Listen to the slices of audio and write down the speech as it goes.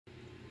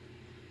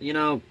You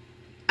know,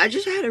 I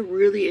just had a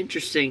really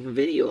interesting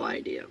video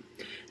idea.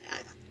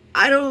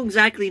 I don't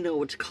exactly know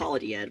what to call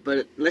it yet,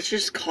 but let's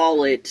just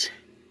call it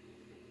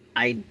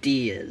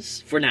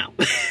ideas for now.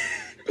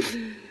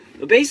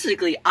 But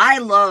basically, I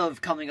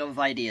love coming up with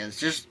ideas,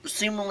 just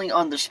seemingly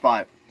on the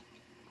spot.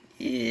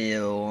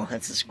 Ew,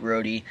 that's just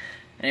grody.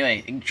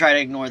 Anyway, try to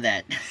ignore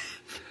that.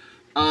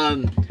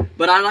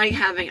 But I like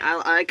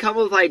I come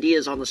up with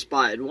ideas on the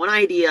spot. And one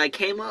idea I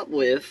came up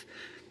with,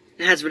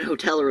 has been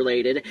hotel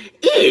related,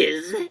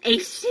 is a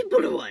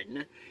simple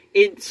one.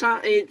 It's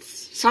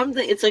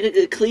something, it's like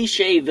a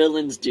cliche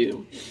villains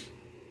do.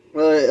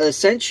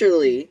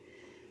 Essentially,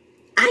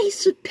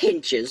 ice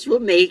pinches will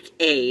make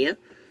a...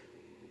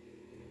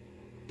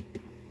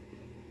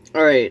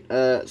 Alright,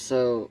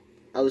 so,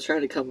 I was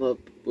trying to come up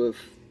with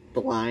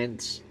the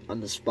lines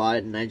on the spot,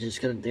 and I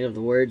just couldn't think of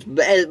the words.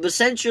 But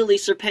essentially,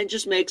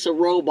 Serpentius makes a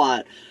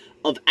robot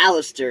of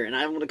Alistair, and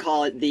I'm going to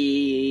call it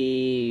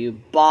the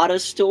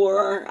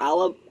Botastor,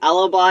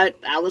 Alabot,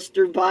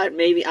 Alistair bot,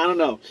 maybe, I don't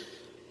know.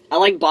 I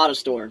like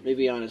Botastor, to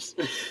be honest.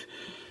 And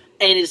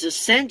it's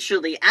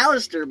essentially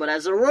Alistair, but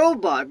as a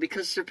robot,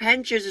 because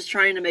Serpentius is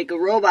trying to make a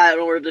robot in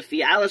order to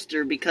defeat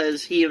Alistair,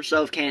 because he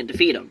himself can't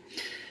defeat him.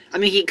 I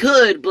mean, he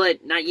could,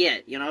 but not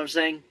yet, you know what I'm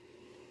saying?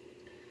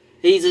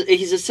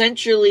 He's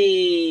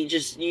essentially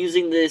just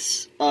using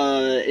this,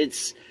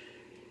 it's...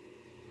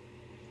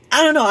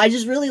 I don't know, I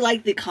just really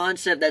like the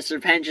concept that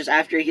Serpentius,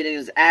 after getting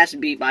his ass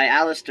beat by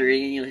Alistair,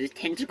 you know, his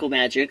tentacle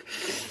magic,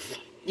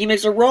 he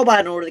makes a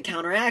robot in order to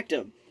counteract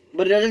him.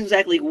 But it doesn't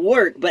exactly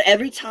work, but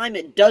every time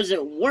it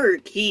doesn't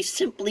work, he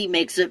simply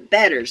makes it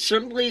better.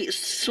 Simply,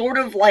 sort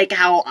of like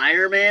how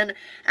Iron Man,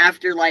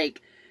 after,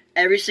 like,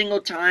 every single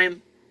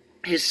time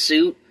his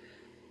suit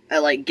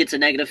like, gets a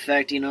negative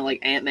effect, you know, like,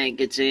 Ant-Man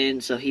gets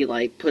in, so he,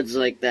 like, puts,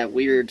 like, that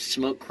weird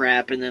smoke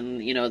crap, and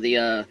then, you know,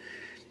 the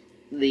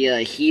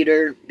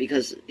heater,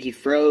 because he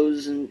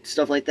froze and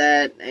stuff like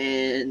that,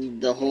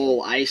 and the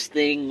whole ice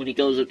thing, when he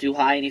goes up too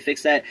high and he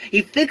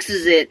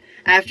fixes it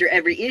after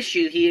every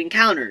issue he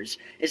encounters.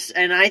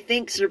 And I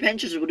think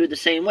Serpentius will do the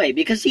same way,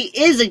 because he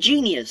is a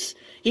genius.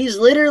 He's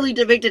literally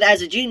depicted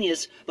as a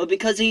genius, but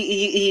because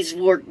he's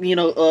more, you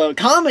know,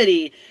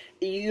 comedy,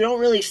 you don't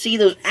really see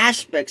those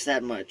aspects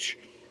that much.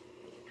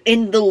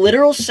 In the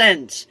literal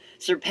sense,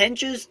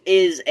 Serpentius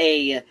is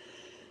a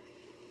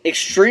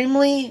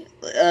extremely,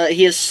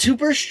 he has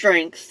super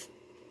strength,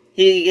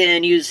 he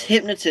can use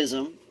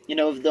hypnotism, you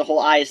know, the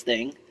whole eyes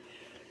thing.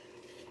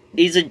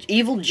 He's an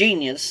evil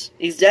genius.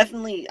 He's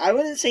definitely, I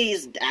wouldn't say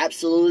he's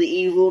absolutely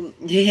evil.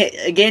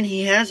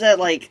 He has that,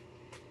 like,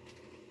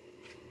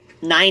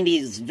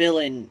 90s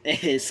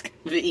villain-esque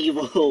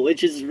evil,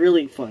 which is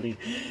really funny.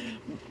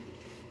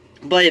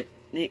 But,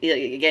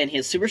 again, he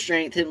has super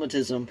strength,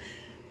 hypnotism.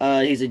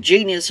 He's a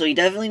genius, so he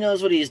definitely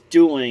knows what he's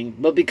doing.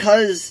 But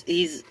because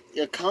he's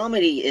a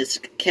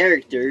comedy-esque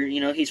character, you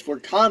know, he's for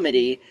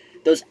comedy,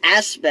 those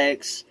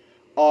aspects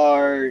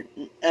are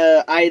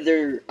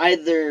either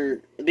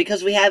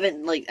because we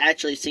haven't, like,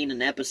 actually seen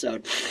an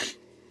episode.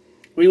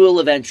 We will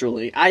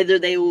eventually. Either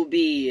they will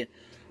be,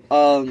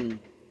 not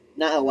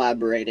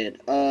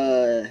elaborated,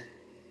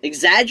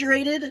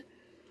 exaggerated,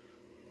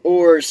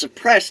 or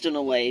suppressed in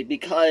a way,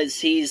 because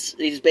he's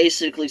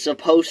basically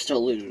supposed to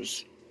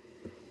lose.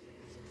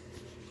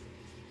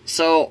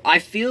 So, I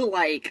feel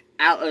like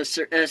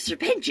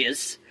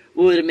Serpentius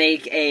would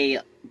make a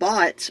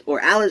bot,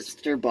 or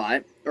Alistair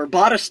bot, or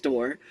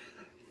Botastor,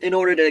 in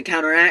order to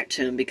counteract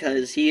him,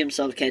 because he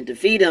himself can't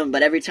defeat him,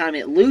 but every time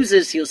it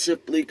loses, he'll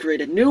simply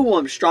create a new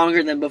one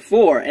stronger than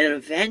before, and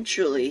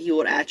eventually he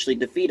will actually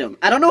defeat him.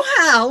 I don't know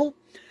how!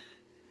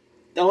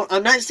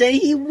 I'm not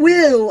saying he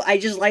will, I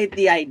just like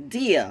the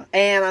idea.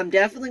 And I'm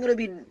definitely going to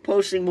be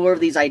posting more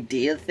of these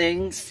idea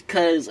things,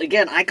 because,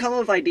 again, I come up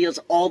with ideas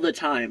all the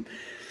time.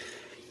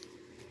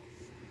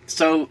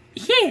 So,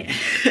 yeah.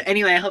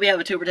 Anyway, I hope you have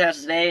a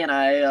super-tastic day, and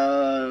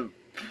I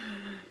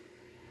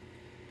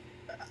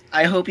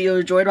hope you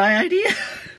enjoyed my idea.